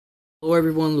Hello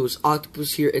everyone, Louis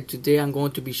Octopus here, and today I'm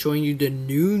going to be showing you the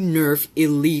new Nerf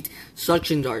Elite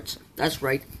suction darts. That's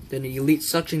right, the Elite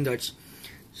suction darts.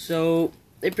 So,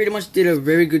 they pretty much did a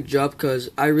very good job because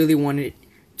I really wanted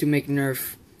to make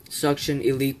Nerf suction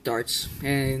Elite darts,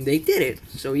 and they did it,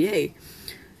 so yay.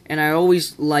 And I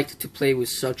always liked to play with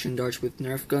suction darts with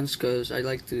Nerf guns because I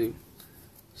like to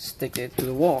stick it to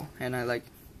the wall, and I like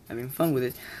having fun with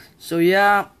it. So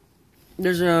yeah.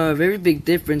 There's a very big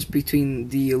difference between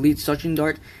the Elite suction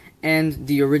dart and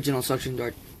the original suction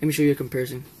dart. Let me show you a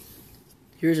comparison.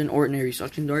 Here's an ordinary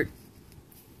suction dart.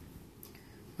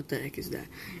 What the heck is that?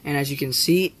 And as you can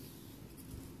see,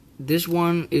 this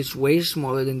one is way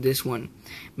smaller than this one.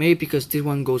 Maybe because this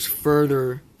one goes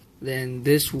further than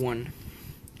this one.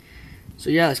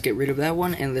 So yeah, let's get rid of that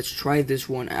one and let's try this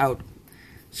one out.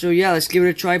 So yeah, let's give it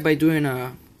a try by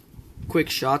doing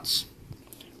quick shots.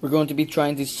 We're going to be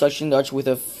trying these suction darts with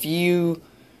a few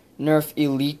Nerf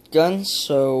Elite guns,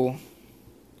 so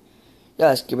yeah,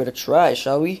 let's give it a try,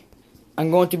 shall we?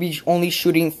 I'm going to be only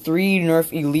shooting 3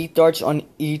 Nerf Elite darts on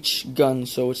each gun,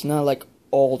 so it's not like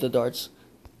all the darts.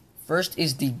 First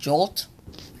is the Jolt.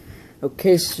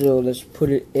 Okay, so let's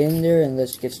put it in there and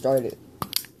let's get started.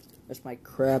 That's my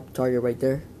crab target right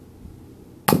there.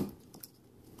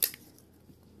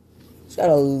 It's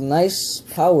got a nice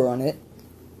power on it.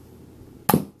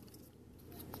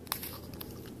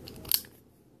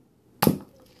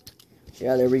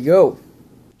 Yeah, there we go.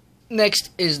 Next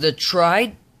is the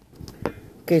Tried.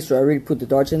 Okay, so I already put the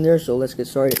darts in there, so let's get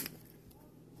started.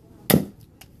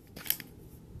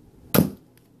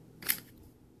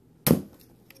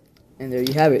 And there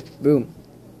you have it. Boom.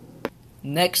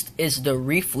 Next is the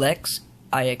Reflex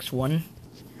IX1.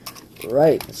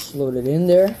 Right, let's load it in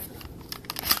there.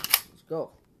 Let's go.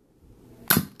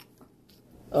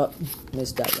 Oh,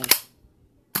 missed that one.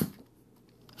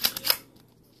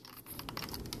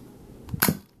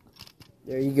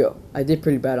 There you go. I did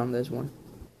pretty bad on this one.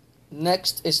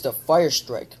 Next is the Fire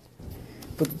Strike.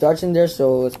 Put the darts in there,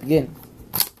 so let's begin.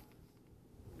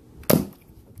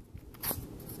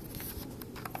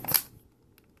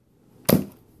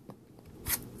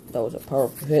 That was a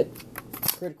powerful hit.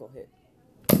 Critical hit.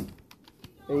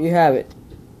 There you have it.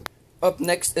 Up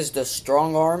next is the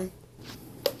Strong Arm.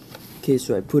 Okay,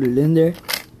 so I put it in there.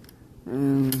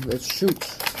 And let's shoot.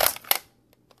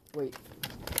 Wait.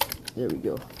 There we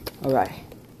go. Alright.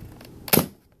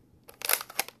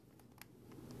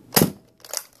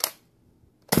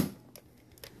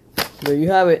 There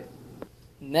you have it.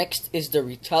 Next is the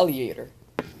Retaliator.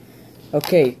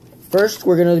 Okay, first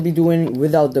we're going to be doing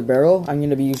without the barrel. I'm going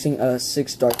to be using a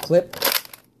 6-dart clip.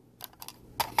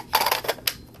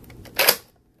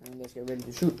 And let's get ready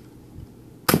to shoot.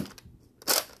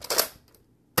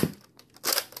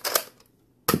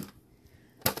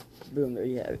 Boom, there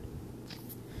you have it.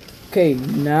 Okay,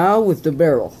 now with the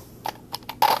barrel.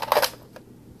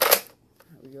 There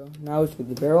we go. Now it's with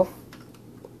the barrel.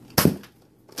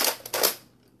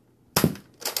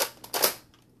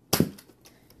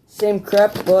 Same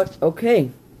crap, but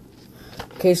okay.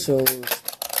 Okay, so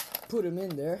put them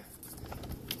in there.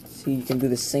 See, you can do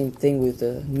the same thing with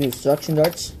the new suction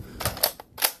darts.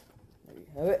 There you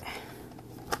have it.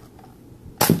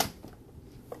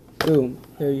 Boom,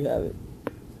 there you have it.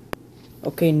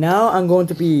 Okay, now I'm going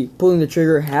to be pulling the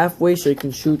trigger halfway so you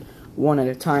can shoot one at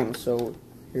a time. So,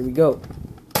 here we go.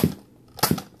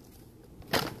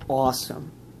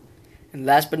 Awesome. And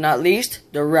last but not least,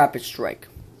 the Rapid Strike.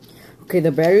 Okay,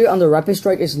 the battery on the Rapid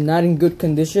Strike is not in good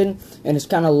condition and it's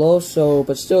kind of low, so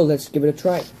but still, let's give it a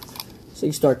try. So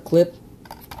you start clip.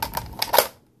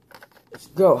 Let's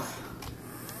go.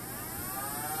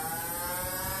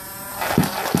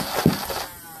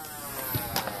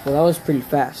 Well, that was pretty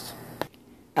fast.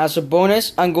 As a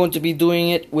bonus, I'm going to be doing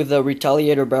it with a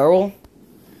Retaliator barrel.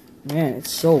 Man,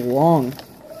 it's so long.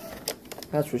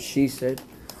 That's what she said.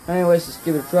 Anyways, let's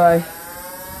give it a try.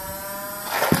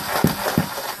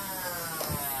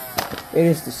 It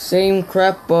is the same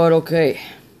crap, but okay.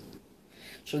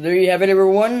 So there you have it,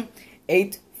 everyone.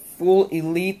 8 full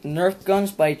Elite Nerf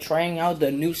guns by trying out the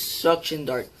new suction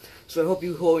dart. So I hope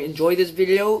you all enjoyed this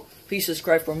video. Please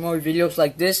subscribe for more videos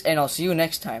like this, and I'll see you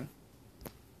next time.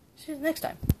 See you next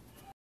time.